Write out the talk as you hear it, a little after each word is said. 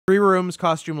3 rooms,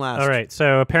 costume last. All right,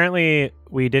 so apparently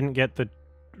we didn't get the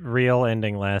real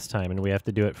ending last time, and we have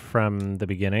to do it from the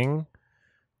beginning.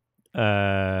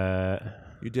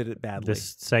 You did it badly.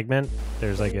 This segment,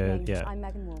 there's like a I'm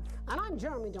Megan Wolf. And I'm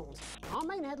Jeremy Dawes. Our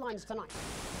main headlines tonight.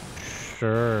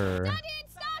 Sure.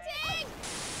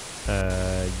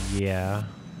 Starting! Yeah.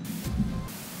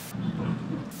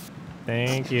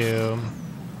 Thank you.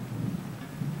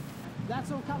 That's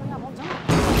all coming up on tonight.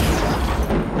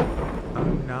 Oh,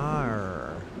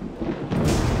 no.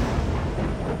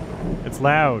 It's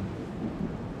loud.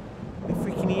 My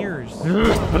freaking ears.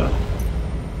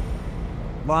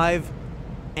 Live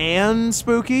and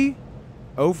spooky?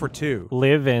 0 for 2.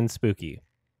 Live and spooky.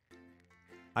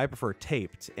 I prefer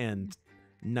taped and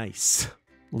nice.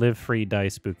 Live free, die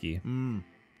spooky. Mm.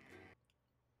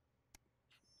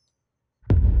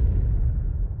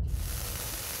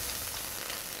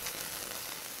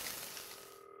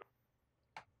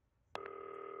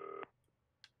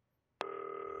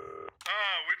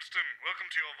 Winston, welcome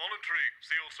to your voluntary,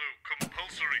 see also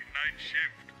compulsory night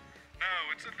shift. Now,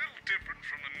 it's a little different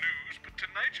from the news, but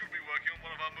tonight you'll be working on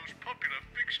one of our most popular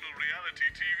fictional reality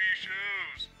TV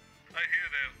shows. I hear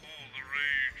they're all the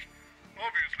rage.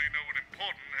 Obviously, no one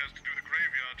important has to do the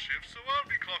graveyard shift, so I'll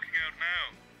be clocking out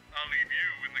now. I'll leave you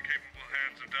in the capable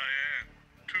hands of Diane.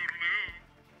 Toodaloo.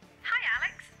 Hi,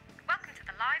 Alex. Welcome to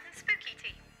the Live and Spooky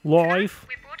team. Live.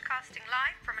 Tonight, we're broadcasting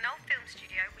live from an old film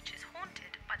studio which is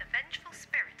haunted by the vengeful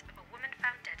spirit of a woman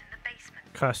found dead in the basement.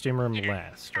 Costume room You know,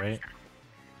 last, right? stuff.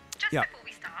 Just Yeah. before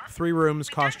we start, 3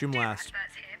 rooms, we costume don't do last.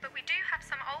 adverts here, but we do have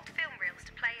some old film reels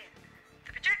to play in.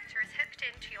 The projector is hooked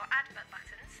into your advert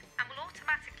buttons and will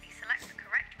automatically select the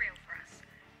correct reel for us.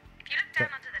 If you look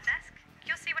down under the desk,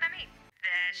 you'll see what I mean.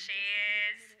 There she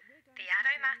is. The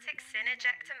Adomatic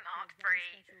Cinejector Mark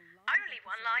III. Only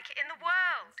one like it in the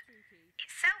world. It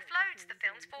self-loads the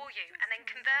films for you and then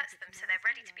converts them so they're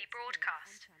ready to be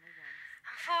broadcast.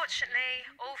 Unfortunately,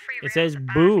 all 3 reels says are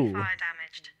boo. badly fire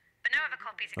damaged. But no other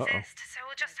copies exist, so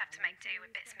we'll just have to make do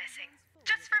with bits missing.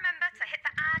 Just remember to hit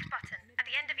the add button at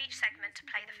the end of each segment to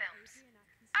play the films.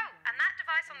 Oh, and that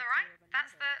device on the right,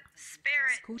 that's the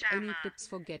Spirit Scoot Jammer. any tips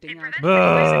for It getting out? prevents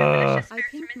malicious I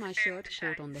spirits think from my interfering shirt with the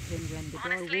caught show. on the hinge and the door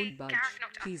Honestly, won't budge. Gareth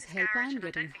knocked it up Please his help, garage I'm and I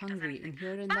getting don't think he does hungry in anything.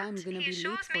 here and But I'm gonna he be late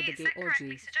assures for me the it's gay set correctly,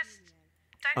 orgy. so just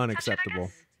don't Unacceptable.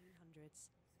 touch it, I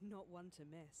guess. 200s, not one to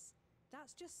miss.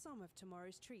 That's just some of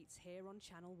tomorrow's treats here on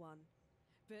Channel 1.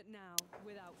 But now,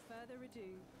 without further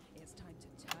ado, it's time to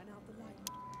turn out the light.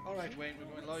 All right, Wayne, we're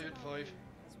going live at 5.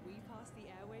 As we pass the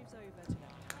airwaves over to the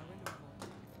paranormal.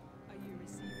 Are you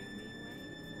receiving me,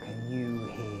 Wayne? Can you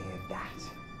hear that?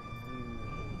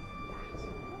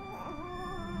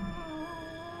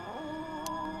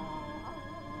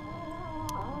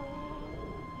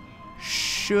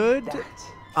 Should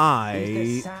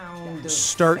I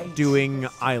start doing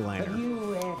eyeliner? Have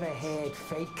you ever heard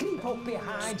fate creep up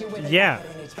behind you with a Yeah. dagger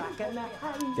in its back and a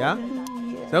hand Yeah? in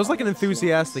the air? That was like an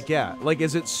enthusiastic yeah. Like,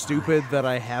 is it stupid that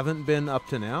I haven't been up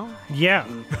to now? Yeah.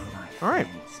 My All right.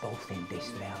 friends, both in this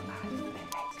realm and the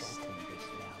next.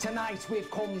 Tonight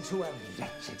we've come to a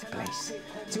wretched place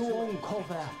to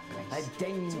uncover a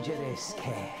dangerous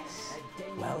case.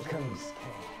 Welcome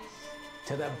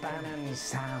to the Bannon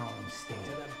Soundstage.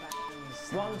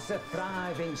 Once a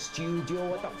thriving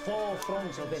studio at the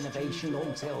forefront of innovation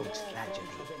until tragedy.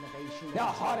 A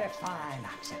horrifying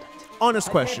accident. Honest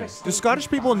question. Do Scottish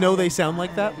people know they sound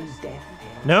like that?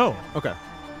 No. Okay.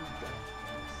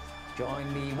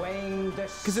 Join me, Wayne,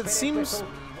 Because it seems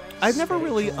I've never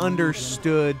really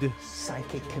understood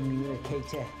psychic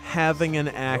communicator having an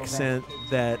accent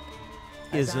that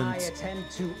isn't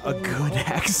a good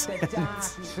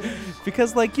accent.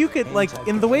 Because, like, you could, like,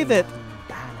 in the way that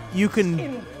you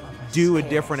can do a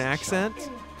different accent,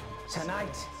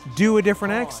 do a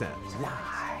different accent.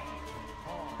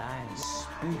 And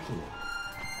spooky.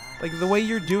 Like, the way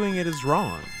you're doing it is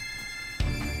wrong.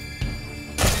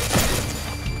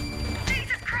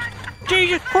 Jesus Christ!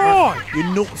 Jesus Christ!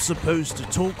 You're not supposed to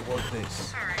talk like this.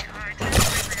 Sorry, I didn't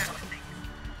really react to things.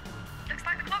 Looks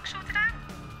like the clock shorted out.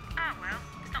 Oh well,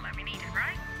 it's not like we need it,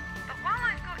 right? But while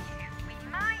I've got you, we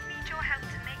might need your help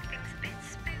to make things a bit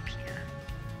spookier.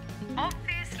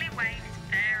 Obviously, Wayne is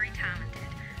very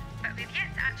talented, but we've yet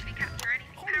to actually capture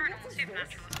anything paranormal,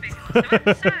 supernatural, or spooky.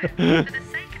 So, for the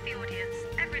sake of the audience,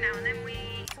 every now and then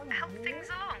we help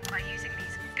things along by using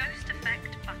these ghost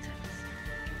effect buttons.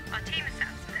 Our team has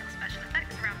set up some little special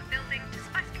effects around the building to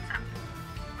spice things up.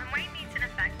 When Wayne needs an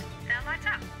effect, they'll light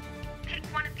up. Pick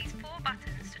one of these 4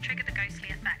 buttons to trigger the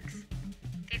ghostly effects.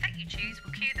 The effect you choose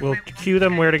will cue them We'll where we want cue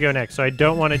them to where to go next. So I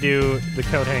don't want to do the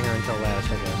coat hanger until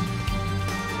last, I guess.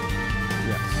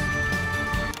 Yes.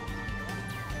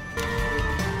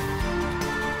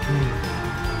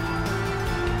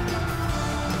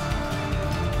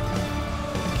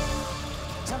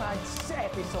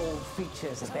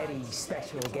 features a very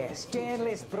special guest,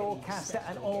 journalist, broadcaster,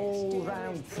 and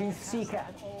all-round truth seeker,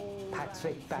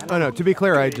 Patrick Bannon. Oh no, to be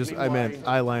clear, I meant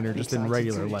eyeliner just in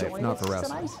regular life, not for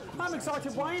wrestling. I'm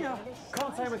excited, Wayne.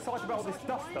 Can't say I'm excited about all this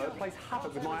dust, though. It plays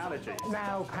havoc with my allergies.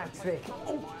 Now, Patrick.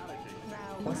 Oh,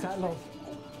 what's that, love?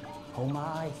 Oh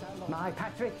my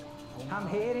Patrick. I'm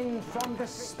hearing from the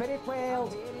spirit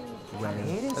world.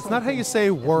 That's not how you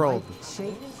say world.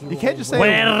 You can't just say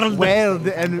world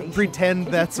and pretend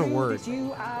that's a word. It's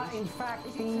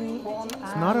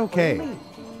not okay.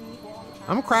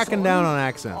 I'm cracking down on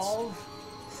accents.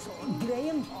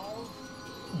 Graham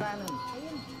Bannon.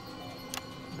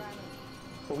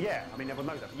 Well, yeah, I mean,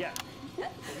 everyone knows that. Yeah.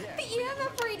 The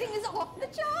EMF reading is off the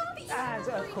charts. And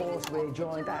of course, we're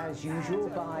joined as usual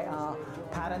by our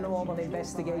paranormal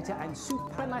investigator and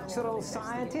supernatural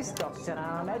scientist, Dr.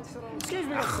 Ahmed. Excuse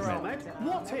me, Dr. Ahmed.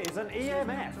 What is an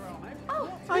EMF? Oh,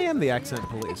 I am the accent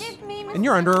police. forgive me, Mr. And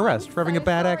you're under Bannon. arrest for having a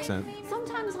bad Sorry. accent.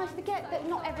 Sometimes I forget that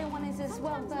not everyone is as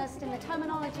well versed in the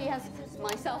terminology as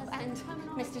myself and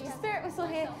Mr. Spirit Whistle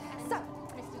here. So,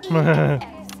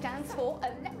 EMF stands for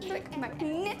electric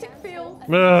magnetic field.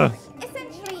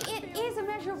 Essentially, it is a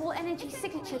measurable energy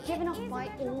signature given off by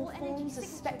all forms of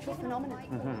spectral phenomena.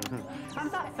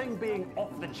 And that thing being off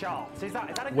the charts, is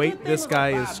that a Wait, good this thing or a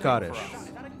guy bad is thing Scottish. for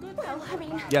us? Well, I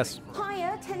mean, Yes.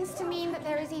 higher tends to mean that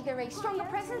there is either a stronger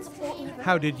presence or even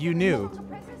How did you knew?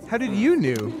 How did you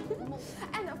knew?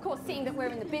 And of course, seeing that we're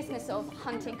in the business of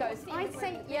hunting ghosts, I'd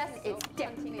say yes, it's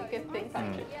definitely a good thing.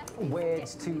 Thank you.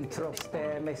 Words to trust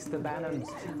there, Mr. Bannon.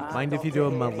 Mind if you do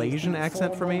a Malaysian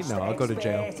accent for me? No, I'll go to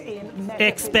jail.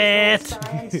 Expert!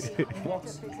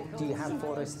 What do you have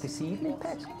for us this evening,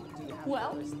 Pet?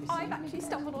 Well, I've actually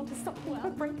stumbled onto something of a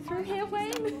breakthrough here,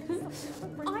 Wayne.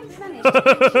 I've managed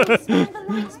to spare the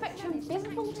light spectrum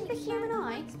visible to the human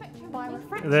eye by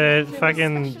refracting The through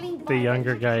fucking especially the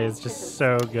younger vibrating guy is photo just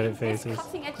prism. so good at This faces.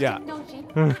 cutting-edge Yeah. technology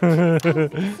allows us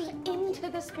to see into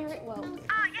the spirit world.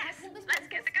 Ah, yes. Let's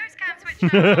get the ghost cam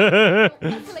switched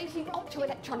on. Oscillating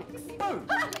optoelectronics. Boom.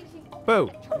 Boo.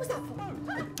 What was that for?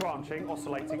 Branching,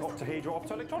 oscillating, octahedral,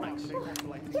 optoelectronics.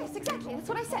 Yes, exactly. That's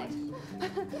what I said.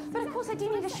 But of course, I do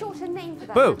need a shorter name for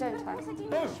that, Boo. don't I?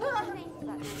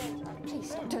 Please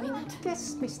stop doing that.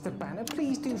 Yes, Mr. Bannon,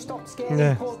 please do stop scaring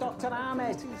Yeah. poor Dr.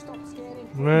 Ahmed. Thank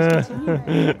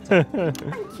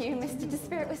you, Mr.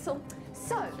 Spirit Whistle.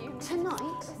 So,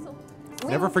 tonight... we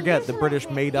Never will be forget the British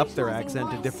utilising made up their accent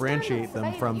to my differentiate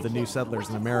standard them from the new surveillance settlers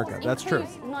in which, of America. course, That's true.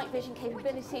 includes night vision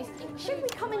capabilities. Should we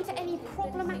come into any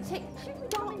problematic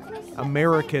darkness?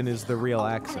 American is the real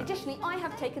And accent. additionally, I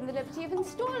have taken the liberty of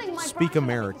installing my Speak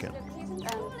American.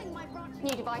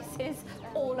 new devices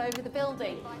all over the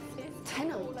building.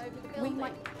 Tonight, we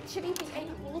might actually be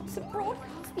able to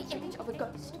broadcast the image of a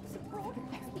ghost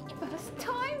for the first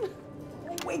time.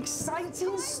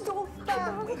 Exciting stuff,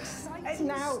 And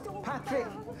now, Patrick,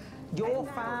 your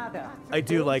father. I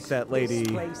do like that lady,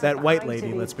 that white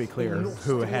lady, let's be clear,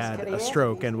 who had a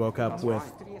stroke and woke up with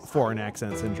foreign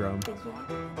accent syndrome.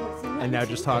 And now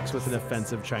just talks with an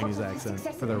offensive Chinese accent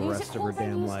for the rest of her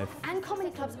damn life. And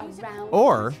comedy clubs around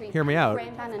Or, the country. hear me out,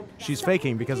 Graham Bannon she's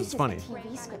faking because it's funny.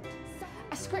 TV script.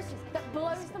 A script that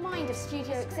blows the mind of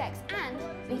studio execs and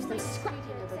leaves them scratching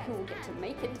over who will get to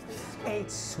make it.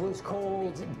 It was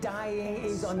called Dying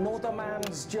is Another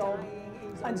Man's Job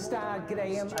and starred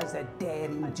Graham as a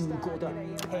daring do-gooder.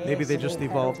 Maybe they just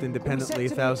evolved independently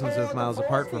thousands of miles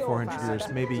apart for 400 years.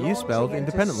 Maybe you spelled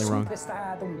independently wrong.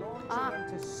 Ah,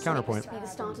 Counterpoint. To be the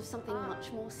start of something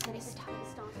much more sinister.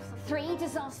 3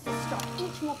 disasters struck,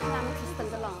 each more calamitous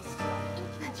than the last.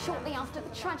 And shortly after the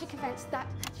tragic events that...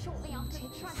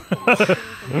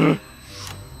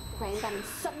 Graham Bannon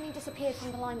suddenly disappeared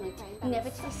from the limelight, never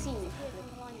to be seen.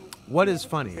 What is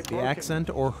funny, the accent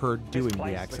or her doing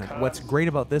the accent? What's great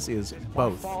about this is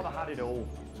both. My father had it all.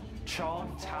 Charm,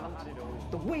 talent,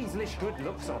 the weaselish good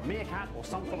looks of a meerkat or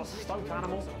some sort of stoat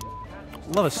animal.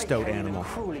 Love a stoat animal.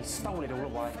 Cruelly stole it all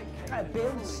away.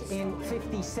 Built in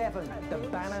 '57, the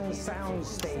Bannon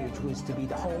soundstage was to be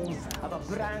the home of a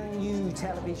brand new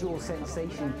televisual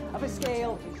sensation of a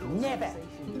scale never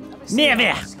seen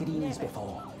on screens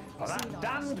before. For that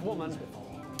damned woman.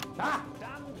 Ah,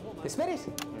 the spirit.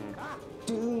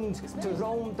 Doomed to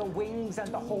roam the wings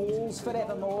and the halls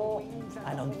forevermore.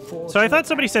 And unfortunately, So I thought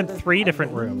somebody said 3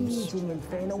 different rooms.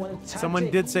 Someone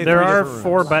did say There 3 are different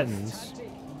 4 rooms. buttons.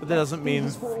 But that doesn't mean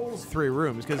 3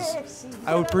 rooms, because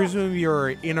I would presume you're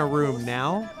in a room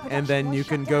now, and then you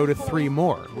can go to 3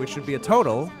 more, which would be a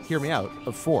total, hear me out,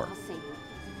 of 4.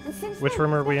 Which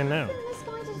room are we in now?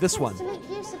 This one.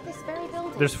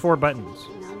 There's 4 buttons.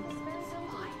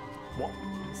 What?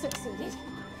 Succeeded.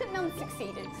 None succeeded.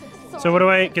 succeeded. So what do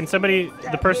I? Can somebody,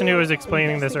 the person who was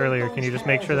explaining this earlier, can you just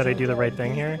make sure that I do the right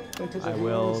thing here? I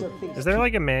will. Is there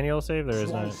like a manual save? There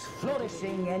is not.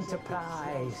 Flourishing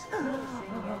enterprise.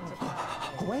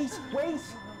 Wait.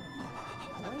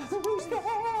 Who's there?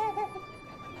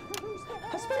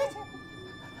 A spirit.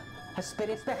 A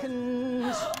spirit beckons.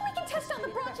 We can test out the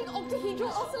branching octahedral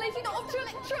oscillating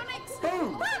optoelectronics.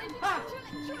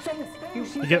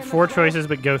 You get 4 choices,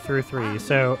 but go through 3.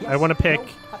 So I want to pick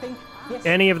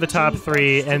any of the top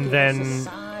 3, and then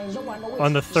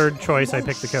on the 3rd choice, I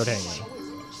pick the coat hanging.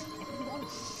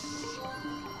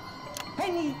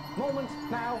 Any moment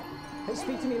now. Hey,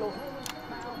 speak to me, Lord.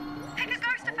 Pick a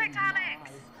ghost effect,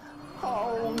 Alex.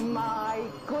 Oh my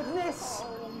goodness.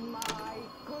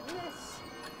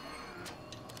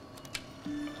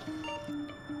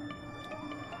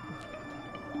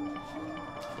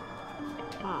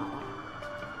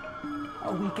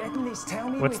 Are we getting this? Tell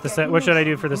me. What's the what should I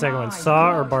do for the second one?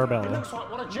 Saw or barbell? Looks like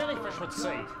what a jellyfish would see.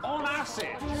 On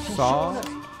acid. Saw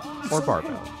or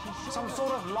barbell? Some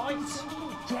sort of light.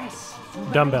 Yes.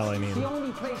 Dumbbell, I mean. The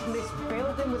only place in this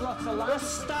building with lots of light. The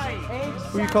stage.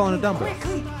 Who are you calling a dumbbell?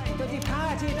 Quickly, the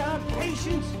departed are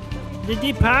patient. The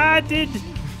departed.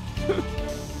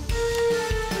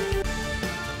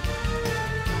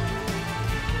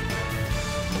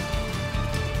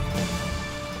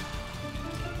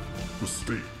 The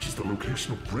stage is the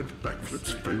location of Brent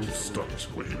Backflip's failed stunt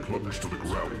where he plunged to the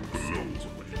ground below.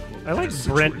 I like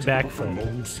Brent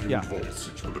Backflip. Yeah.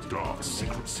 Vaults with the dark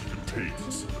secrets he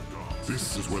contains.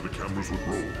 This is where the cameras would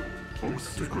roll, both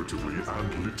figuratively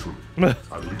and literally,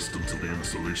 at least until the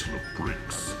installation of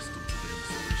brakes.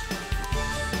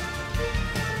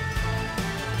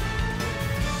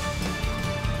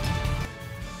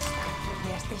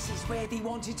 Yes, this is where they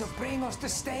wanted to bring us. The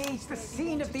stage, the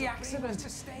scene of the accident.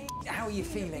 How are you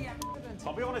feeling?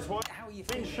 I'll be honest, White. How are you In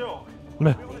feeling? shock.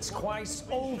 It's quite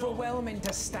overwhelming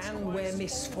to stand where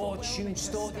misfortune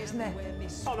stood, isn't it?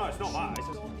 Oh no, it's not that. It's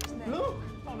just, look.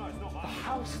 Oh no, it's not that. The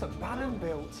house that Bannon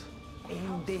built.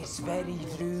 In this very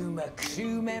room, a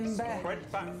crew member.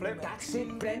 Brent Backflip. That's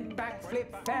it, Brent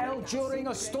Backflip fell during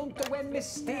a stunt that went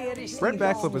mysteriously Brent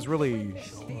Backflip was really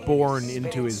born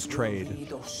into his trade.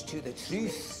 Lead us to the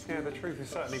truth. Yeah, the truth is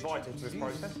certainly vital to this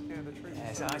process. Yeah, the truth.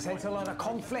 Yes, I sense a lot of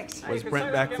conflict. Was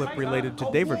Brent Backflip related to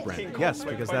David Brent? Yes,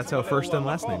 because that's how first and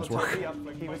last names work.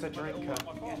 He was a drinker.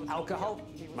 Alcohol?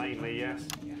 Mainly, yes.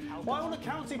 By all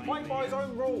accounts, he played by his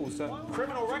own rules.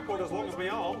 Criminal record as long as my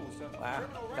arm. Wow,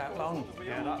 that long?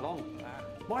 Yeah, that long.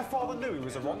 My father knew he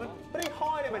was a wrong 'un, but he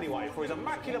hired him anyway for his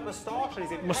immaculate moustache and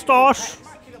his Moustache.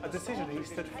 a decision he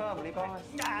stood firmly by.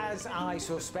 As I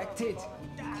suspected.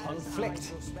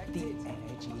 Conflict. The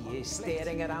energy is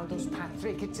staring around us,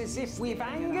 Patrick. It's as if we've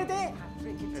angered it.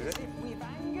 Is it?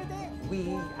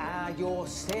 We are your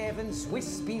servants,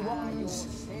 wispy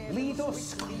ones. Lead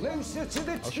us closer to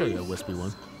the truth. I'll show you a wispy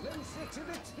one.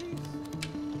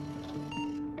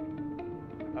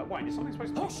 Wait, is something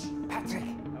supposed to... Hush, Patrick.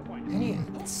 Can you...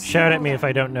 Shout at me if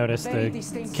I don't notice the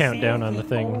countdown on the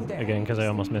thing again, because I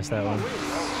almost missed that one.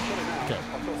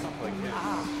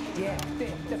 Ah, yeah,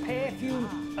 the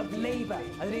perfume of labour,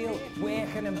 a real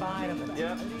working environment.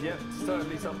 Yeah,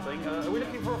 certainly something. Are we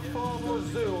looking for a farm or a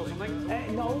zoo or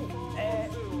something? No,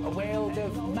 a world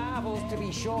of marvels to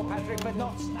be sure, Patrick, but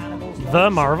not animals. The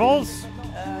Marvels?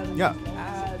 Yeah.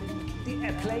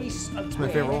 A place of It's my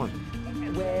favorite one.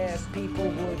 Where people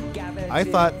would gather. I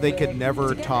thought they could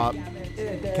never top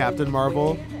Captain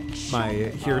Marvel, my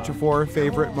heretofore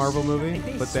favorite Marvel movie,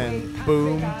 but then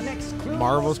boom,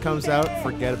 Marvels comes out,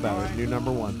 forget about it, new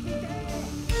 #1.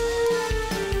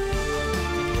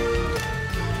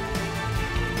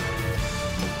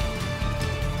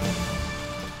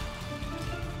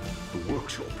 The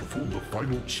workshop performed the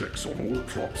final checks on all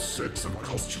props, sets, and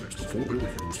costumes before they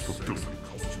were used for filming.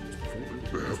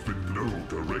 There have been no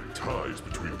direct ties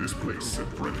between this place and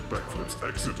Brent Backflip's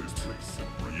accident.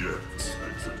 Yet.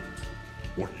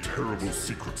 What terrible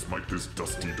secrets might this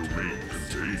dusty domain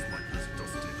contain?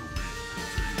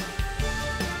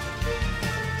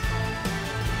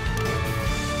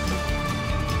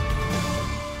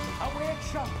 A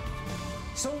workshop.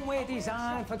 Somewhere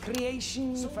designed for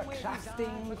creation, for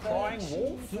crafting, Crying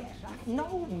Wolf? Yeah.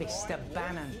 No, Mr.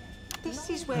 Bannon. This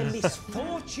is where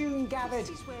misfortune gathered,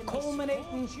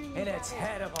 culminating in a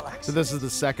terrible accident. So this is the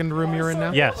second room you're in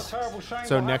now? Yes.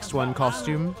 So next one,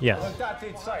 costume? Yes. Although Dad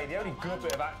did say the only good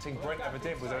bit of acting Brent ever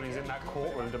did was when he was in that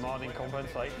courtroom demanding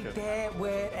compensation. There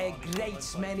were a great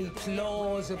many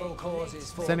plausible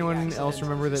causes for Does anyone the accident. else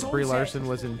remember that Brie Larson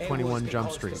was in 21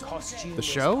 Jump Street? The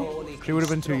show? She would have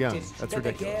been too young. That's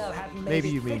ridiculous. Maybe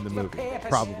you mean the movie.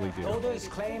 Probably do. Others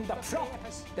claimed the prop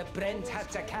that Brent had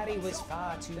to carry was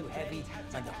far too heavy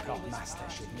and the prop master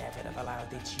should never have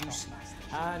allowed its use.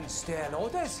 And still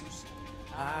others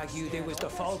argued it was the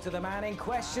fault of the man in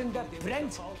question that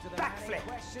Brent backflip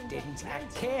didn't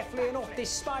act carefully enough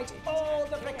despite all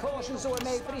the precautions that were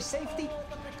made for his safety.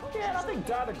 Yeah, and I think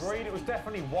Dad agreed it was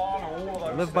definitely one or all of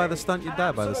those. Live by the things. stunt, you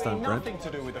die by the stunt, Absolutely Brent.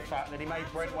 nothing to do with the fact that he made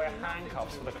Brent wear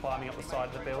handcuffs for the climbing up the side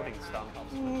of the building stunt.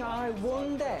 I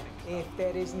wonder if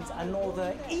there isn't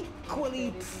another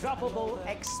equally probable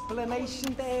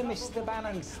explanation there, Mr.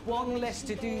 Bannon. One less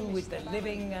to do with the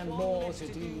living and more to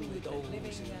do with those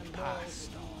who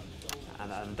passed on.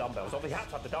 And dumbbells. Obviously, you had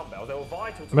to have the dumbbells. They were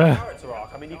vital to the character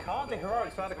arc. I mean, you can't do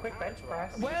heroics without a quick bench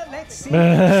press. Well, let's see.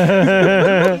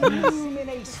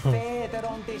 Illuminates further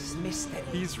on this mystery.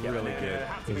 He's really good.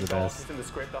 He's the best. In the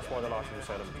script, that's why the lighting was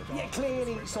so limited. Yeah,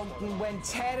 clearly something went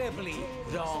terribly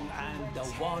wrong, and the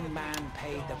one man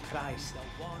paid the price.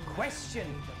 The one question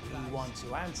we want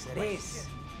to answer is: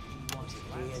 was it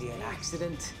really an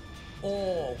accident,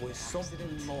 or was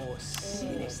something more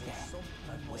sinister?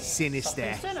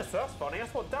 Sinister. Sinister, that's funny.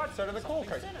 That's what Dad said in the court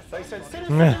case. They said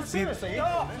sinister.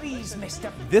 Oh, please,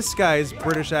 Mr. This guy's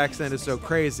British accent is so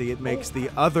crazy, it makes the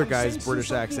other guy's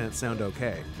British accent sound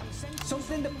okay.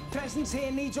 Something the presence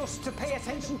here needs us to pay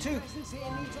attention to.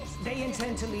 They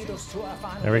intend to lead us to our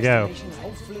final There we go. destination,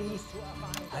 hopefully.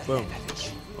 Boom.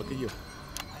 Look at you.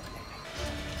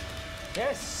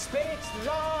 Yes, spirits,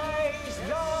 rise,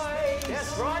 rise.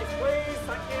 Yes, right, please.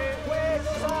 Thank you. Where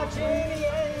does our journey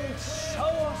end? Show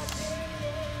us.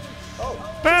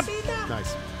 Oh, Bap. See that?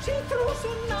 Nice. See through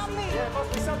tsunami. yeah,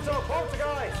 must be some sort of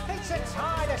poltergeist. It's a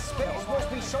tide of spirits must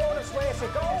be showing us where to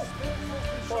go.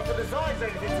 Well, if the design's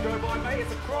anything to go by, mate,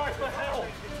 it's a cry for help.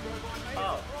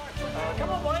 Oh. Come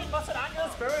on, mate. Mustn't anger the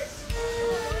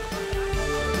spirits.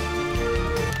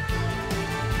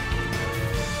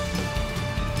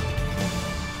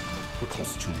 The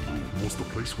costume room was the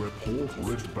place where Paul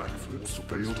Red Backflip's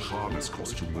failed harness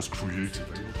costume was created.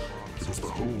 It was the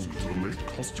home to the late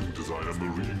costume designer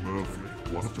Marie Murphy,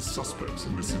 one of the suspects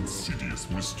in this insidious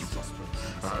mystery.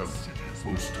 And,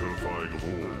 most terrifying of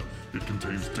all, it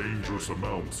contains dangerous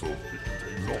amounts of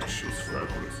noxious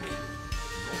fabric.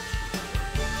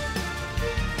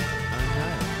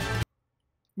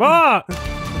 Ah!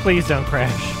 Please don't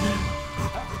crash.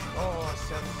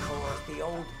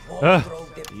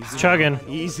 It's chugging.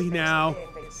 Easy now.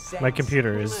 My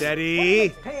computer is.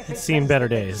 Steady. It's seen better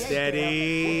days.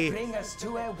 Steady. Bring us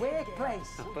to a workplace.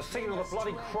 The scene of a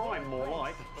bloody crime, more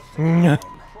like. You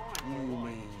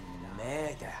mean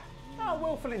murder? Oh,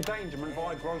 willful endangerment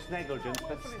via gross negligence,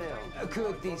 but still.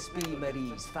 Could this be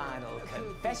Marie's final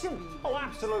confession? Oh,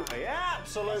 absolutely,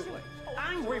 absolutely.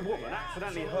 Angry woman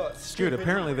accidentally hurt. Dude,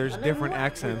 apparently there's different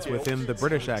accents within the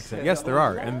British accent. Yes, there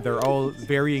are, and they're all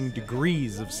varying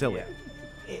degrees of silly.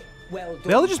 Well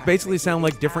They all done, just basically Patrick. sound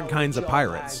like different Our kinds of job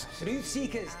pirates. as truth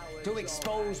seekers to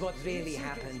expose what really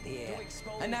happened here.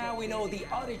 And now we know the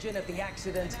origin of the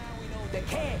accident. The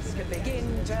case can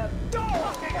begin to...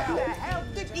 What the hell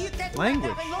did you get?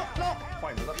 Language. Look.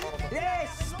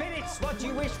 Yes, spirits, what do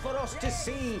you wish for us to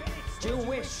see? Do you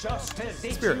wish us to rid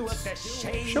you Spirits. of the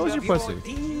shame Show us of your your pussy.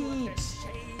 deeds?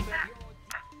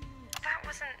 That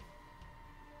wasn't.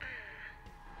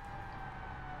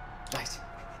 Right.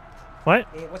 What?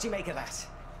 What do you make of that?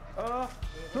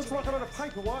 Looks like a lot of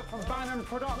paperwork from Bannon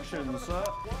Productions.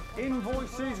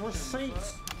 Invoices,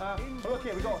 receipts. Look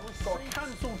here, we've got a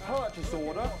cancelled purchase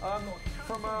order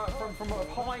from a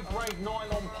high-grade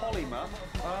nylon polymer.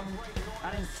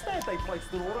 And instead they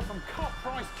placed an order from Cut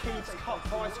Price Keith's Cut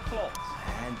Price Cloths.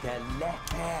 And the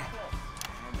letter.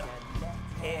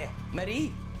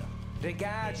 Marie,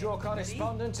 regard your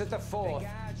correspondence at the Forth.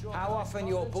 How often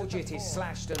your budget is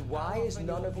slashed and why is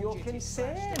none of your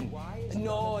concern.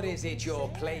 Nor is it your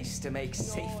place to make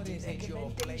safety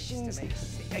recommendations.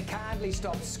 And kindly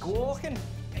stop squawking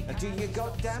and do your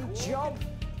goddamn job.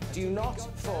 Do not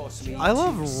force me. I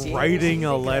love to seriously writing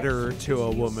a neglect letter to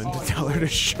a woman to tell her to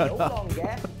shut no up.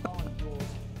 longer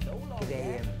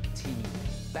Graham T.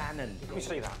 Bannon. Let me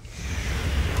see that.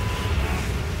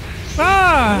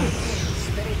 Ah!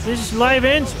 This is live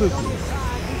and spooky.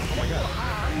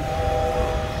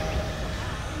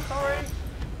 Sorry.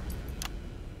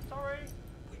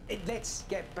 let's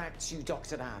get back to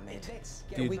Dr. Ahmed.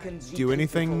 Do you We can do regroup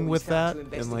anything before we with start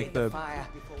that to in like investigate the fire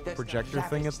that projector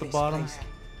thing at ravaged the this bottom? place.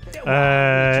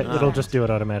 It'll just do it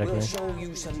automatically. We'll show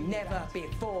you some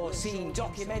never-before-seen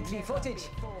documentary footage.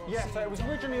 Yes, it was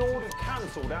originally ordered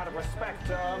cancelled out of respect.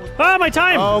 Ah, my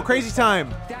time! Oh, crazy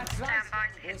time. That's right.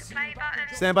 Hit the play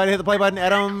button. Stand by to hit the play button.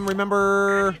 Adam,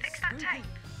 remember... Fix that tape.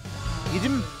 You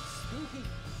didn't...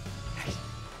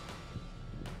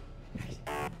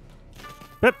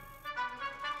 Yep.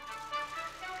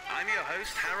 I'm your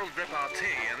host, Harold Repartee,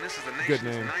 and this is the Good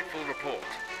nation's name. Nightfall Report.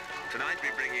 Tonight we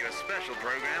bring you a special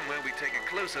program where we take a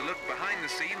closer look behind the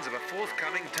scenes of a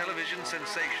forthcoming television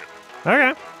sensation.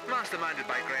 Okay. Masterminded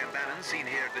by Graham Bannon, seen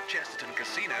here at the Chesterton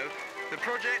Casino, the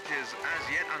project is, as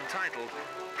yet untitled,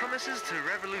 promises to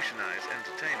revolutionize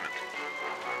entertainment.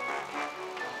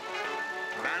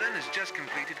 Bannon has just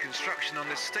completed construction on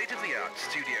this state-of-the-art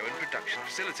studio and production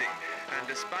facility, and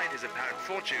despite his apparent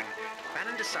fortune,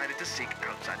 Bannon decided to seek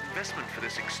outside investment for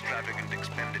this extravagant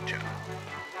expenditure.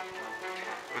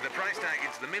 With the price tag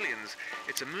into the millions,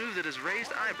 it's a move that has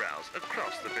raised eyebrows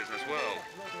across the business world.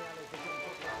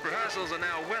 Rehearsals are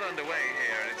now well underway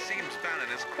here, and it seems Bannon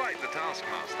is quite the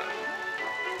taskmaster.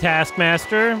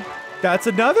 Taskmaster. That's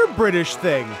another British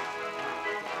thing.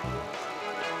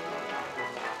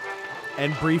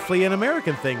 And briefly an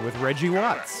American thing with Reggie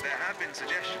Watts. There have been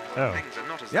suggestions Oh. that things are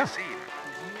not as Yeah. they seem.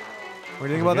 What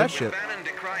do you think about that shit? With Bannon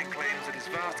decrying claims that his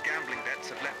vast gambling debts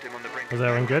have left him on the brink Was of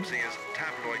that one good? bankruptcy as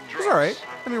tabloid It's dross. alright.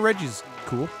 I mean, Reggie's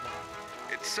cool.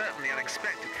 It's certainly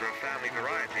unexpected for a family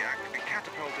variety act to be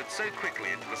catapulted so quickly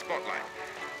into the spotlight.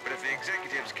 But if the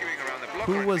executives queuing around the block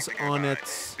Who aren't was think to go on by,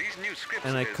 it? these new scripts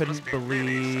And I of his couldn't must be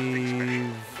really something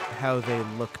believe how they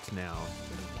looked now.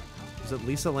 Was it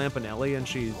Lisa Lampanelli and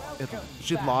she'd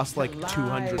lost like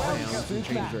 200 pounds and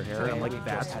changed her hair? I'm like,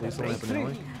 that's Lisa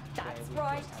Lampanelli? That's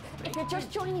right. If you're just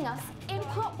joining us, in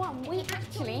part one, we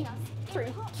actually,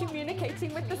 through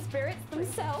communicating with the spirits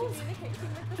themselves.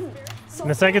 In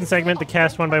the second segment, the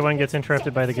cast one by one gets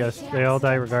interrupted by the guests. They all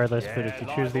die regardless, but if you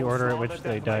choose the order at which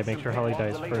they die, make sure Holly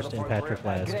dies first and Patrick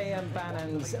last. Graham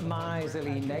Bannon's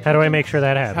miserly negative. How do I make sure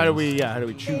that happens? How do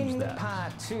we choose In that?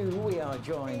 part two, we are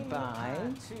joined by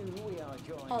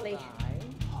Holly.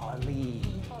 Holly.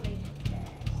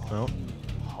 Well,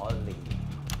 Holly.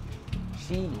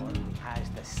 She has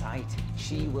the sight.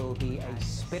 She will be a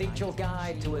spiritual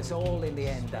guide to us all in the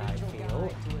end, I feel.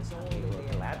 We will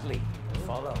gladly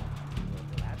follow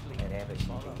wherever she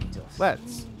leads us.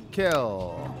 Let's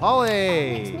kill Next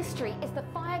Holly! mystery is the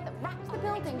fire that wrapped the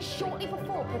building shortly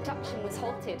before production was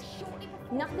halted.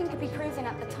 Nothing could be proven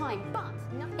at the time, but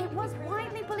it was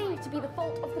widely believed to be the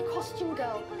fault of the costume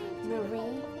girl,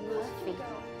 Marie Murphy.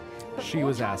 She Before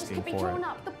was charges asking could be for drawn it.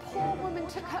 up, the poor woman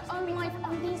took her own life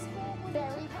on these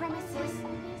very premises.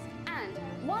 And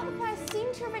while the fire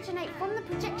seemed to originate from the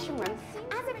projection room,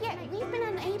 as of yet we've been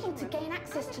unable to gain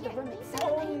access to the room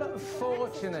itself.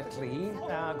 Unfortunately,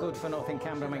 our good-for-nothing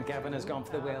cameraman Gavin has gone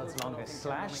for the world's longest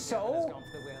slash, so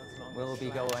we'll be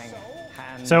going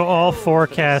hand so all in four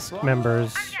for cast this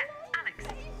members. Oh yeah, Alex.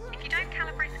 If you don't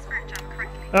calibrate the spirit jam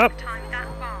correctly, Oh. by the time that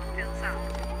bar fills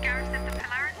up, Gareth said the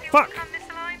polarity Fuck. will become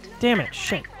misaligned. Damn and it, it'll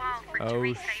shit. take a while for it to Oh,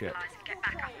 restabilize shit. and get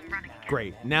back up and running again.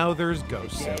 Great. Now there's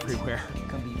ghosts everywhere. You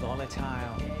can be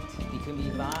volatile, you can be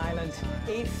violent.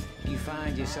 If you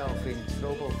find yourself in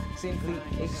trouble, simply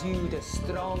exude a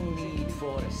strong need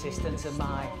for assistance, and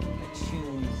my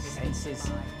attuned senses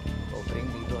will bring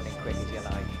me running quick as you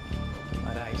like.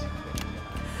 All right.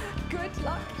 Good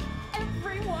luck,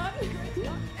 everyone.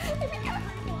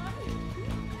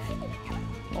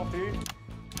 Off you.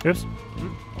 Oops.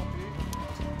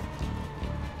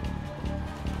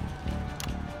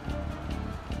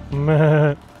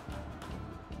 Meh.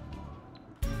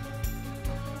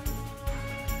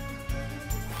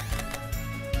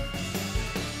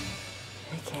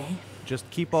 Okay. Just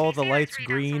keep all the lights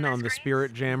green on the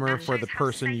spirit jammer for the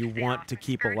person you want to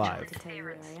keep alive.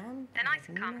 They're nice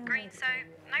and calm and green, so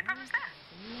no problems there.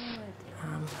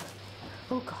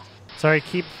 Oh God. Sorry,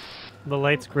 keep the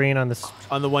lights green on this.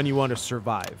 On the one you want to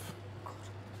survive.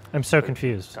 I'm so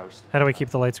confused. How do I keep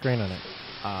the lights green on it?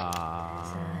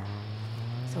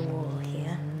 There's a wall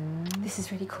here. This is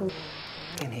really cool. You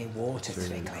can hear water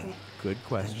trickling. Good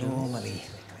question. Normally,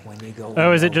 when you go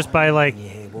Oh, is it just by like you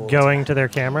hear water. going to their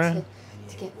camera?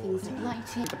 To get things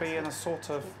lighting. To be in a sort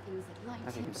of,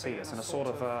 as you can see, it's in a sort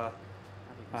of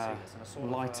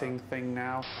lighting thing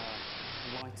now.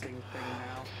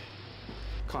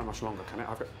 Can't much longer, can it?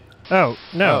 I've got... Oh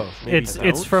no, Oh, maybe it's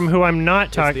don't. from who I'm not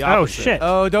It's talking. the Oh opposite. shit!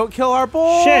 Oh, don't kill our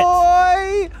boy! Shit.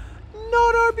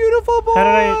 Not our beautiful boy! How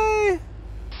did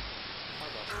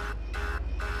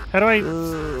I? How do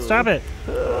I stop it?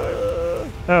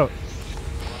 Oh.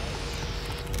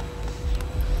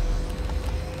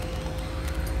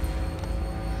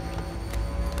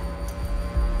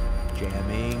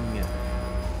 Jamming.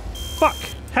 Fuck!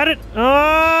 How did...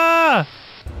 Ah!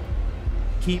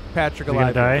 Keep Patrick Is he gonna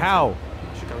alive. die? How?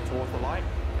 Should go towards the light.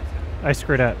 I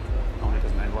screwed up. Oh, it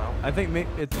doesn't end well. I think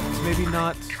it's maybe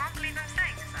not Can't believe I'm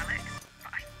saying this, Alex,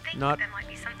 but I think not there might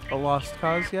be something a lost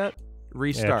cause yet. I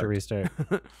Restart. have to restart.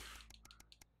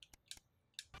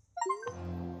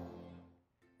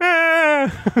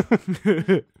 Ah!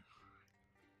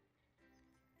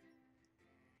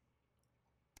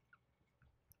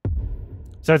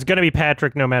 So it's gonna be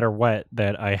Patrick no matter what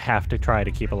that I have to try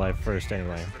to keep alive first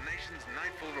anyway.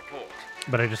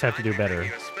 But I just have to do better.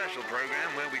 A special program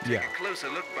where we take a closer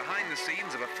look behind the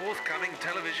scenes of a forthcoming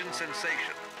television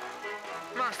sensation.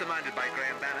 Masterminded by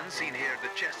Graham Bannon, seen here at the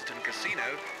Chesterton Casino,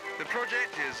 the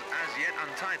project is, as yet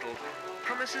untitled,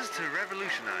 promises to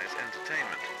revolutionize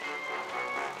entertainment.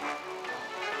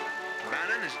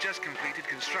 Bannon has just completed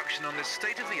construction on this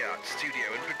state-of-the-art studio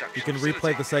and production You can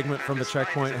replay the segment from the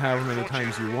checkpoint however many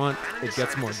times you want. It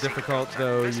gets more difficult,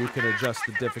 though you can adjust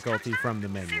the difficulty from the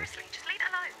menu. Seriously, just leave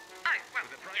it alone. Oh,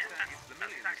 well, yeah,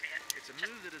 that's exactly it. It's a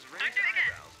move that has Don't do it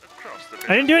again. across the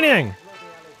I didn't do anything!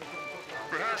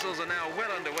 Rehearsals are now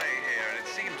well underway here, and it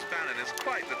seems Bannon is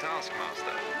quite the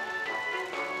taskmaster.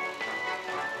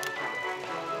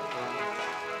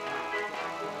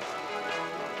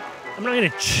 I'm not gonna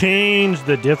change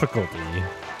the difficulty.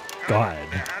 God.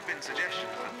 There have been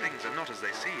suggestions that things are not as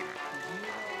they seem.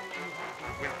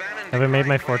 With Bannon Have I made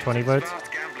my 420 votes?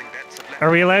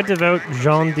 Are we allowed to vote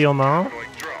Jean Dielmont?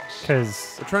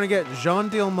 Because We're trying to get Jean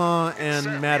Dielmont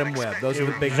and Madame Web. Those are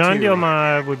the big Jean two.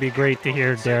 Dielmont would be great to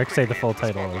hear Derek say the full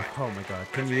title of. Oh my god,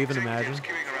 can you even imagine?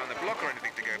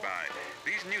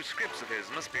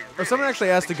 Or someone actually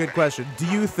asked a good question. Do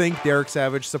you think Derek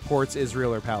Savage supports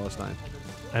Israel or Palestine?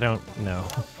 I don't know.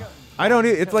 I don't.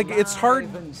 It's like it's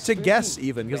hard to guess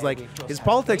even because like his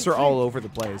politics are all over the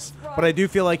place. But I do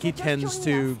feel like he tends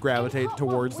to gravitate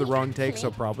towards the wrong take, so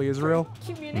probably Israel.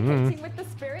 Communicating with the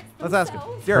spirits Let's ask him.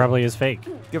 themselves. Derek, Probably is fake.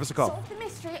 give us a call. Solve the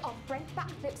mystery of Brent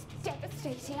Backflip's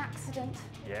devastating accident.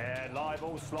 Yeah, live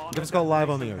all slant. Give us a call live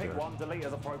on the air. Pick Derek. one, delete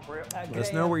as appropriate. Let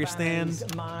us know where you stand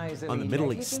on the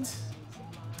Middle East.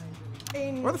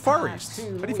 Or the Far East. How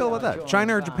do you feel about that?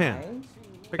 China or Japan?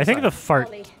 Pick I a think side. the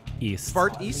Fart East.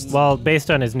 Fart East? Well,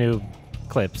 based on his new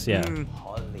clips, yeah.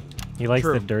 Holly. He likes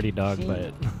True. the dirty dog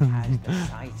butt. As the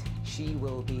sight, she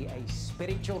will be a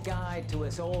spiritual guide to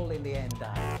us all in the end,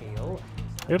 I feel.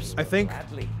 Oops. I think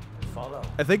Gladly follow.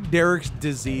 Derek's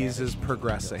disease is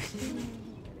progressing.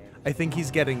 I think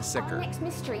he's getting Our sicker. next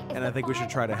mystery is And I think we should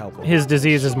try to help him. His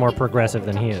disease is more progressive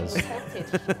than he is.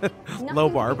 Low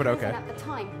bar, but okay. At the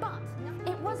time, but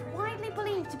it was widely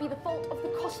believed to be the fault of the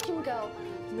costume girl,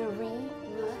 Marie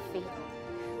Murphy.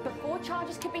 Before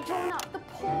charges could be drawn up, the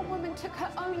poor woman took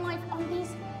her own life on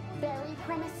these very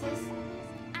premises.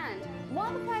 And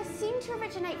while the fire seemed to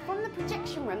originate from the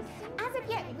projection room, as of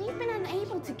yet, we've been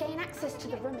unable to gain access to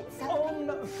the room itself.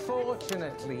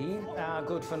 Unfortunately, our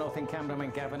good-for-nothing cameraman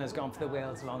Gavin has gone for the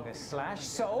world's longest slash,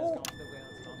 so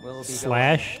we'll be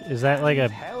Slash? Is that like a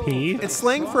P? It's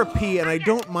slang for a P, and I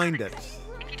don't mind it.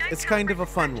 It's kind of a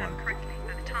fun one.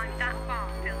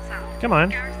 Come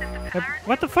on.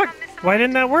 What the fuck? Why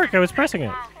didn't that work? I was pressing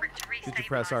it. Did you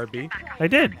press RB? I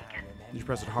did. Did you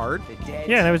press it hard?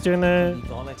 Yeah, and I was doing the...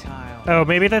 Oh,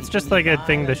 maybe that's just like a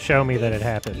thing to show me that it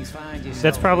happened.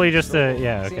 That's probably just a...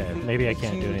 Yeah, okay. Maybe I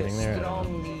can't do anything there. I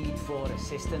don't know. need for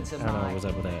assistance of I don't know my what's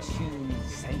up with that. tuned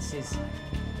senses.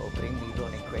 Or bring me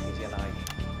running quick as you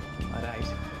like. All right.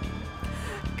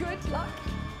 Good luck,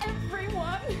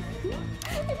 everyone.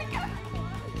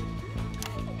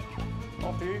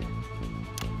 Off to you.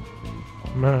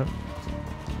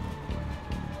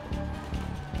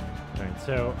 Alright,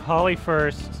 so Holly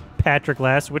first, Patrick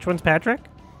last. Which one's Patrick?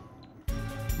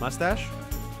 Mustache?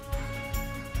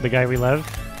 The guy we love?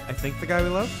 I think the guy we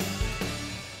love.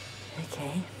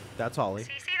 Okay. That's Holly.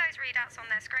 So you see those readouts on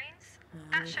their screens?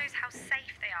 That shows how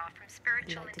safe they are from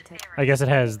spiritual interference. I guess it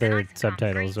has their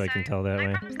subtitles, so I can tell that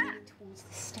way.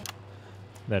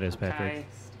 That is Patrick.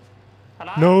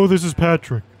 No, this is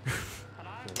Patrick.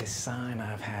 The sign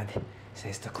I've had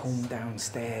says to come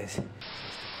downstairs.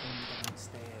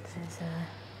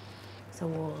 There's a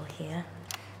wall here.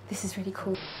 This is really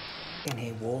cool. You can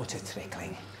hear water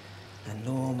trickling. And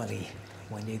normally,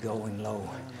 when you're going low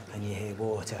and you hear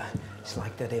water, it's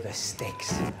like the river Styx.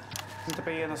 Seem to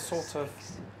be in a sort of,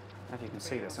 I don't know if you can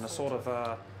see this, in a sort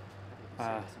of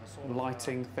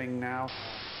lighting thing now.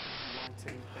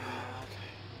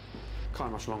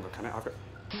 Can't much longer, can it?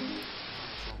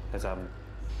 There's can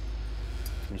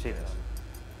you see this?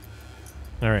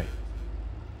 All right.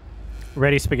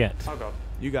 Ready, spaghetti. Oh god.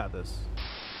 You got this.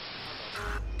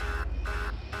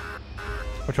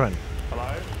 Which one?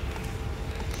 Hello?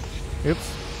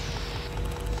 Oops.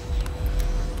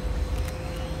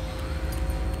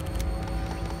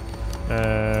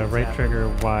 Right trigger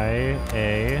Y,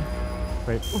 A.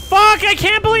 Right. Fuck! I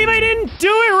can't believe I didn't do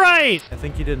it right! I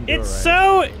think you didn't do It's it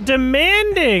right. so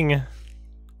demanding!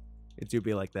 It do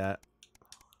be like that.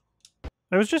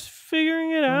 I was just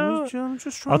figuring it out. I'm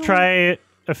just trying I'll try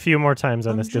a few more times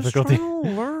on this difficulty. Trying to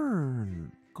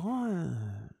learn. God.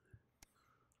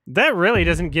 That really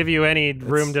doesn't give you any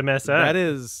room to mess up. That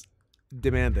is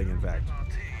demanding, in fact.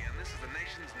 And this is the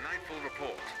nation's Nightfall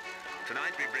Report.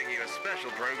 Tonight we bring you a special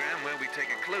program where we take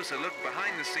a closer look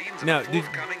behind the scenes of Now, a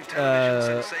forthcoming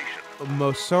television sensation.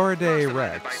 Mosoride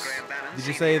Rex, did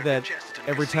you say that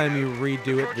every time you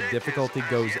redo it, the difficulty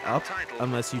goes up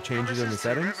unless you change it in the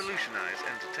settings?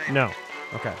 No.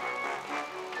 Okay.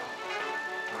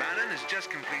 Bannon has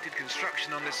just completed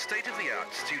construction on this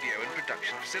state-of-the-art studio and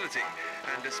production facility.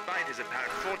 And despite his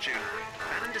apparent fortune,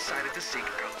 Bannon decided to seek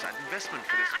outside investment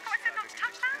for this. I thought I said not to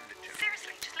touch that.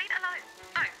 Seriously, just leave it alone.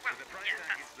 Oh, well, yeah,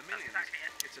 that's exactly it.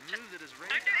 It's a move that has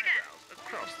raised eyebrows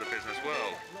across the business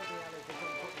world.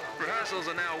 Rehearsals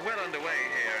are now well underway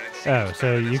here, and it seems Oh,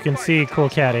 so you can see Cool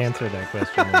Cat answer that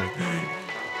question.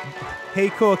 Hey,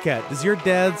 Cool Cat, does your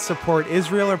dad support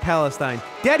Israel or Palestine?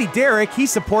 Daddy Derek, he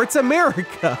supports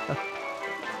America. However,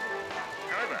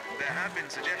 there have been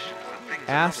suggestions that things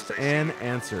Asked and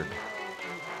answered.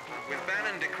 with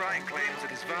Bannon decrying claims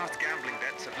that his vast gambling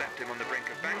debts have left him on the brink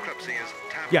of bankruptcy as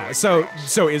tabloid Yeah, so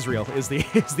Israel is the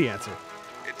answer.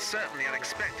 It's certainly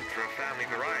unexpected for a family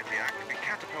variety act to be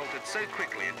catapulted so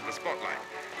quickly into the spotlight.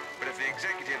 But if the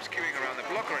executive's queuing around the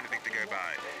block or anything to go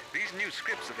by, these new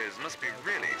scripts of his must be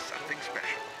really something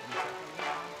special.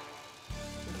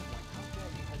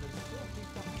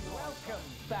 Welcome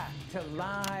back to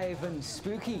Live and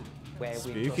Spooky, where we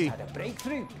Spooky. just had a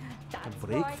breakthrough.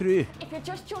 Breakthrough. If you're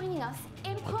just joining us,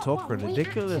 in I part talk one,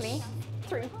 ridiculous. we actually,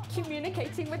 through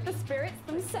communicating with the spirits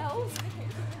themselves,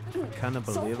 Can't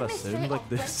believe I sound like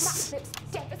this.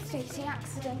 devastating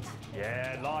accident.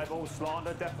 Yeah, libel,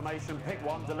 slander, defamation, pick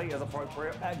one, delete as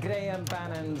appropriate. Graham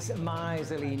Bannon's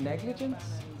miserly negligence.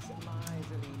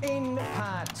 In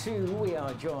part two, we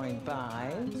are joined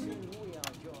by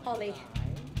Holly.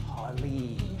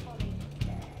 Holly.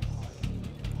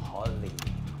 Holly.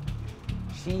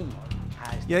 She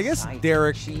has Yeah, I guess decided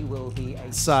Derek she will be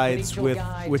a sides spiritual with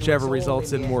guide to whichever us all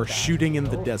results in the more end. shooting in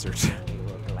the desert.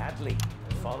 We will gladly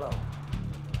follow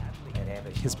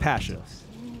wherever she His passion. leads us.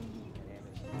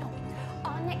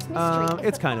 Our next mystery is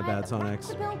It's the kinda fire bad, that Zone wrecked X.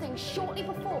 the building shortly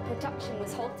before production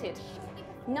was halted.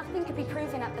 Nothing could be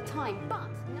proven at the time, but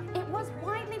it was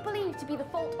widely believed to be the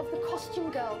fault of the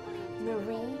costume girl,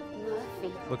 Marie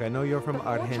Murphy. Look, I know you're from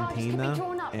Before charges could be Argentina,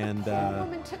 drawn up, the and poor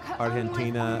woman took her own life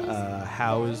Argentina on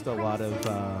housed a lot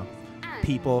of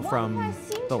people from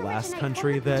the last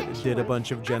country that did a bunch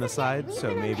of genocide,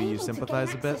 so maybe you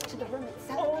sympathize a bit.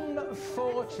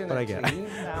 Unfortunately, But I get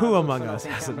it. our Who good among fellow us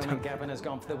hasn't Gavin done Gavin has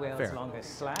gone for the world's Fair.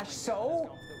 longest slash,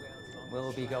 so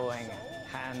we'll be going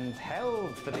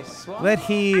handheld for this one. Let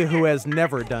he who has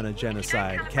never done a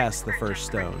genocide cast the first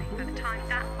stone. By the time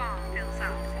that bar fills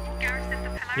up, Gareth says the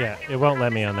polarity Yeah, it won't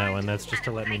let me on that one. That's just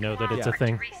to let me know that it's a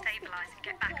thing. restabilize and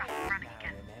get back up and running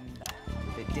again.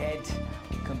 The dead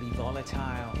can be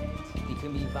volatile, they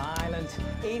can be violent.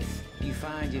 If you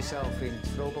find yourself in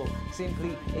trouble,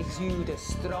 simply exude a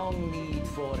strong need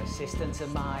for assistance,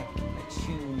 and my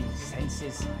attuned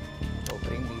senses will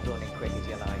bring me running quick as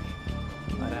you like.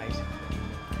 All right.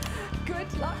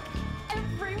 Good luck,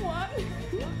 everyone.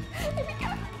 Here we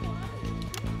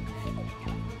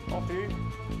go. Off you.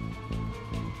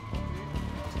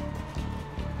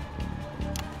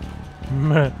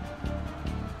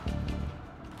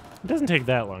 It doesn't take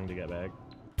that long to get back.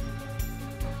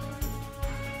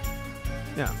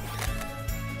 Yeah.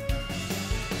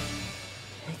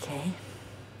 Okay.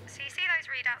 So you see those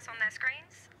readouts on their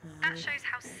screens? That shows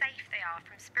how safe they are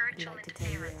from spiritual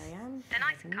interference. They're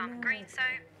nice and calm and green, so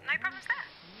no problems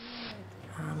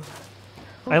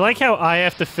there. I like how I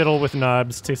have to fiddle with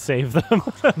knobs to save them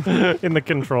in the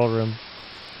control room.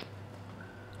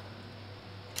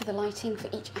 For the lighting for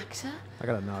each actor. I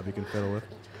got a knob you can fiddle with.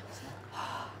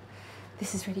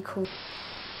 This is really cool.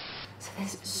 So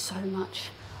there's so much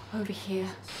over here.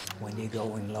 When you're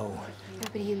going low.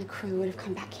 Everybody in the crew would have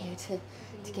come back here to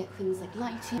get things like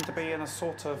lighting. To be in a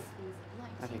sort of,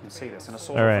 if you can see this, in a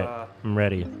sort All of. right, I'm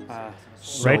ready.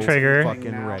 So Right trigger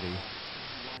fucking ready.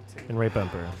 and right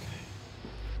bumper.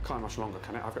 Can't much longer,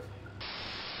 can it? I've got...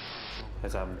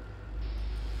 There's, can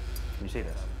you see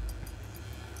this?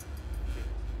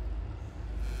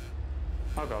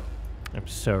 Oh god. I'm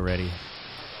so ready.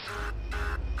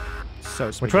 So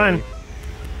We're spaghetti. trying.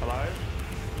 Hello?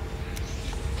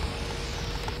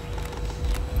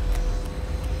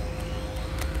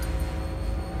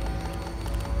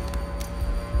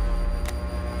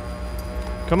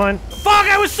 Come on. Fuck,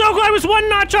 I was so close. I was one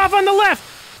notch off on the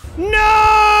left.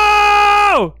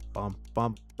 No! Bum,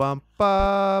 bum, bum,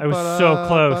 ba, I was ba, so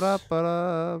close. ba,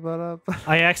 ba, ba, ba.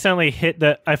 I accidentally hit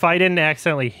the... If I didn't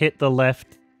accidentally hit the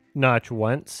left notch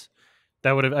once,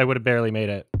 I would have barely made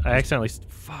it. I accidentally...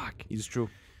 Fuck. It's true.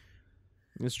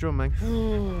 It's true, man.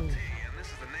 And this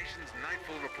is the nation's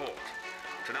Nightfall Report.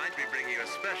 Tonight we bring you a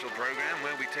special program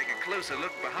where we take a closer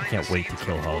look behind can't the wait to scenes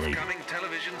kill of a Holly. forthcoming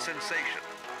television sensation.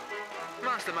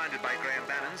 Masterminded by Graham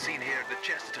Bannon, seen here at the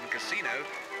Chesterton Casino,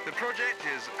 the project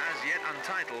is, as yet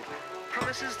untitled,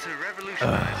 promises to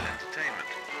revolutionize entertainment.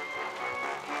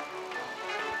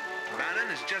 Bannon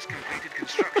has just completed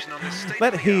construction on the state.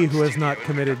 Let he who has not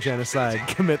committed genocide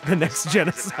commit the next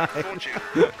genocide. Bannon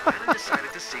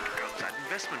decided to seek outside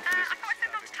investment for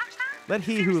this. Let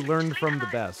he who learned from the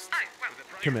best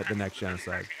commit the next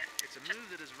genocide. It's a move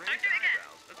that has raised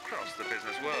eyebrows across the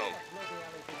business world.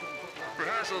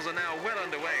 Rehearsals are now well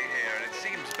underway here, and it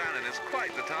seems Bannon is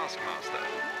quite the taskmaster.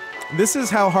 This is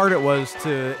how hard it was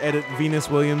to edit Venus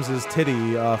Williams'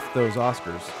 titty off those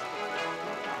Oscars.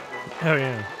 Oh,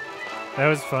 yeah. That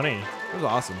was funny. It was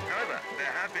awesome. However, there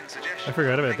have been suggestions. I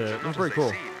forgot about things that. are It was not pretty as cool.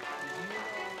 they seem.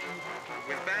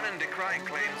 With Bannon decrying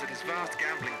claims that his vast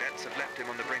gambling debts have left him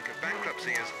on the brink of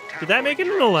bankruptcy as Did that make it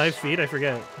in the live feed? I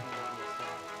forget.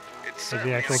 It's Like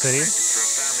the actual certainly titty?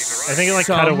 unexpected for a family I think it like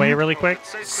cut Some- away really quick.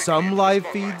 Some live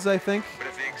feeds, I think. But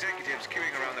if the executives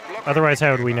queuing around the block Otherwise,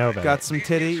 how would we know about Got it? some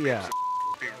titty, yeah.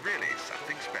 be really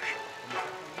something special.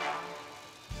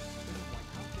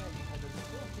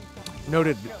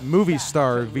 Noted movie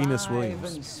star Venus Live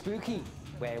Williams. and spooky,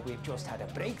 where we've just had a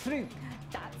breakthrough.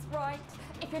 That's right.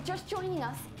 If you're just joining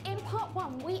us, in part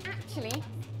one, we actually,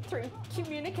 through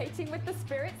communicating with the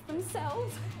spirits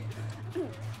themselves,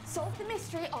 solved the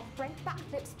mystery of Brent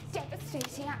Backflip's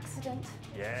devastating accident.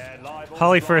 Yeah, live.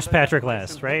 Holly first, Patrick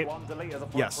last, right?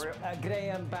 Yes.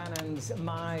 Graham Bannon's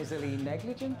miserly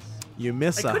negligence. You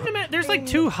miss I a. couldn't imagine. There's like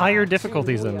two higher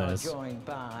difficulties than We are this. joined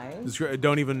by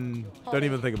Don't even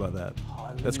think about that.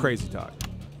 That's crazy talk.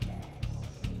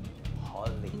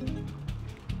 Holly.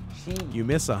 You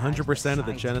miss 100% of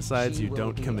the genocides you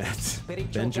don't commit.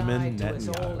 Benjamin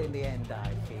Netanyahu. In the end,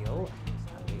 I feel,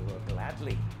 and we will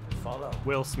gladly follow.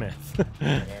 Will Smith.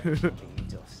 wherever she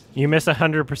leads us. You miss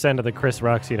 100% of the Chris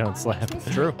Rocks you don't slap.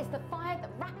 True. Is the fire that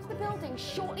wrapped the building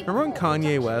shortly Remember when before Kanye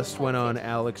production West was went on halted?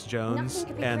 Alex Jones Nothing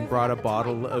could be and proven brought a at the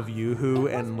bottle time. of Yoo-Hoo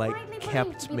It and was like widely believed to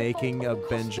kept be the making a fault of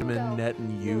the Benjamin costume girl,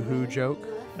 Netanyahu joke?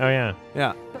 Oh, yeah.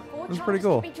 Yeah. Before It was pretty charges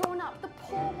cool. could be drawn up, the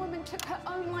poor woman took her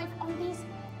own life on these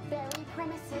very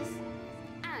premises.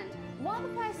 And while the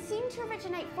fire seemed to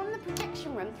originate from the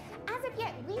projection room, as of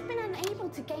yet, we've been unable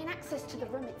to gain access to the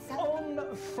room itself.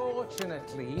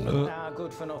 Unfortunately, our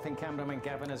good-for-nothing cameraman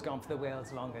Gavin has gone for the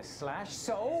world's longest slash,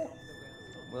 so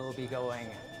we'll be going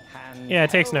hand. Yeah, it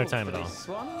takes no time at all. this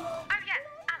one. Oh yeah,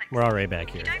 Alex. We're all right back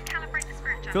here. You don't calibrate the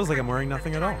spirit Feels like I'm wearing by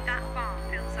nothing the at all. time that bar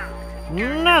fills up.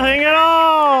 Nothing at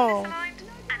all! Aligned,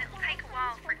 and it'll take a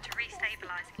while for it to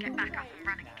restabilize and get back up and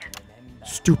running again.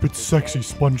 Stupid, sexy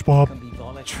SpongeBob. Can be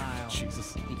volatile.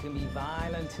 Jesus. It can be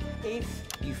violent if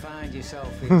you find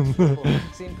yourself in trouble.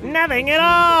 Simply Nothing at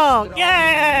all! consider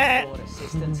Yeah! For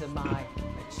assistance of my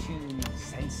attuned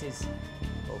senses,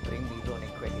 or bring me running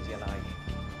quick as you like.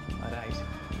 All right.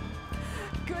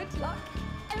 Good luck,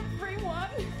 everyone.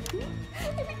 Here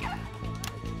we go.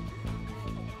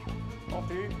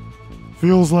 Off you.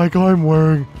 Feels like I'm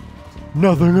wearing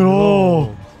nothing at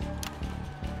all.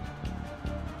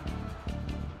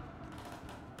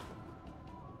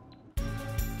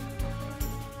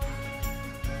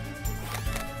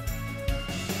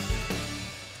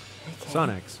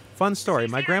 Sonex. Fun story.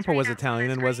 My grandpa was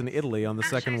Italian and was in Italy on the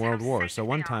Second World War, so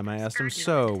one time I asked him,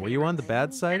 so, were you on the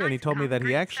bad side? And he told me that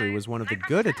he actually was one of the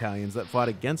good Italians that fought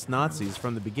against Nazis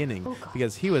from the beginning,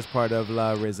 because he was part of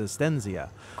La Resistencia.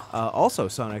 Also,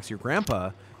 Sonex, your grandpa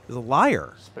is a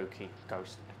liar. Spooky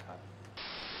ghost echo.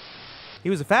 He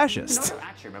was a fascist. No, I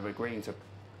actually remember agreeing to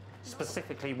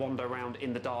specifically wander around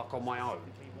in the dark on my own.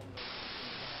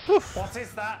 What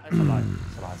is that? It's a light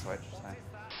switch.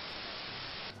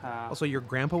 So. Also, your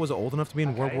grandpa was old enough to be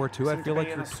in World War II? I seem feel to like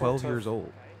be in you're a sort 12 of- years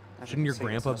old. as Shouldn't you your can see,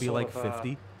 grandpa it's a be like sort of,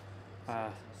 50?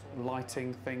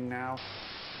 Lighting thing now.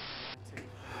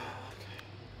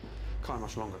 Can't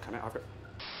much longer, can it? I've got...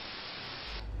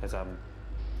 Can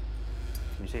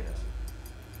you see this?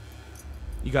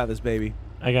 You got this, baby.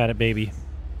 I got it, baby.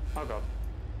 Oh god.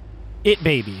 It,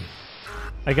 baby.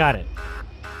 I got it.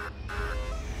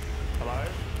 Hello?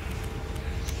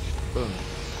 Boom.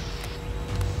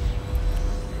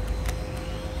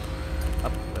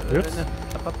 Up. Oops.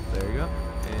 Up. There you go.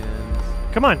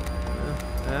 And come on.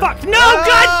 Fuck! No!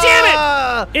 God damn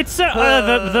it! It's the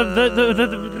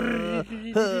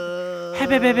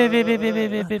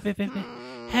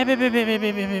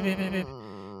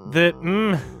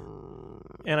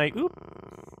and I oop.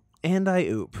 And I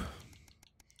oop.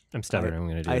 I'm stubborn. I'm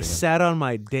gonna do it I again. sat on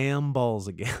my damn balls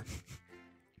again.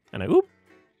 And I oop.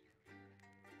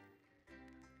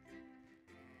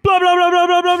 Blah blah blah blah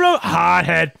blah blah blah.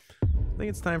 Hothead. I think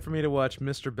it's time for me to watch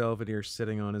Mr. Belvedere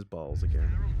sitting on his balls again.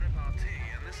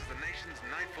 And this is the nation's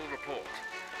Nightfall Report.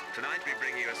 Tonight we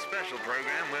bring you a special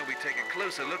program where we take a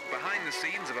closer look behind the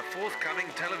scenes of a forthcoming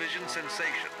television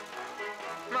sensation.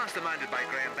 Masterminded by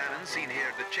Graham Bannon, seen here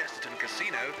at the Chesterton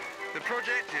Casino, the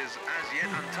project is as yet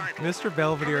untitled. Mr.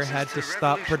 Belvedere had to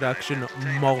stop production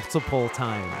multiple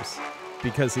times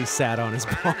because he sat on his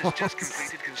Bannon has balls. just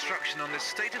completed construction on this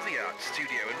state-of-the-art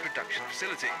studio and production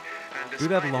facility. And Dude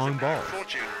had despite his long apparent balls.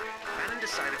 fortune, Bannon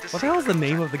decided to What the hell is the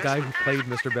name of the guy who played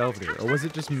Mr. Belvedere? Or was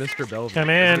it just Mr. Belvedere? Come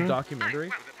Was it in. a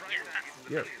documentary?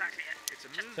 Yeah.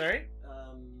 Sorry?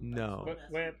 No.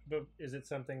 But is it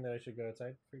something that I should go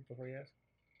outside before you ask?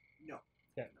 No.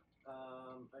 Okay.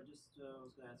 I just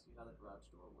was going to ask you how the garage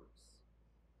door works.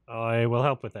 I will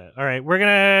help with that. All right, we're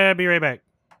gonna be right back.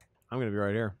 I'm going to be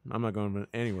right here. I'm not going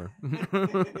anywhere.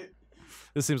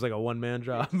 This seems like a one-man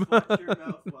job.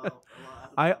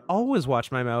 I always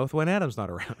watch my mouth when Adam's not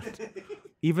around.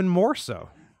 Even more so.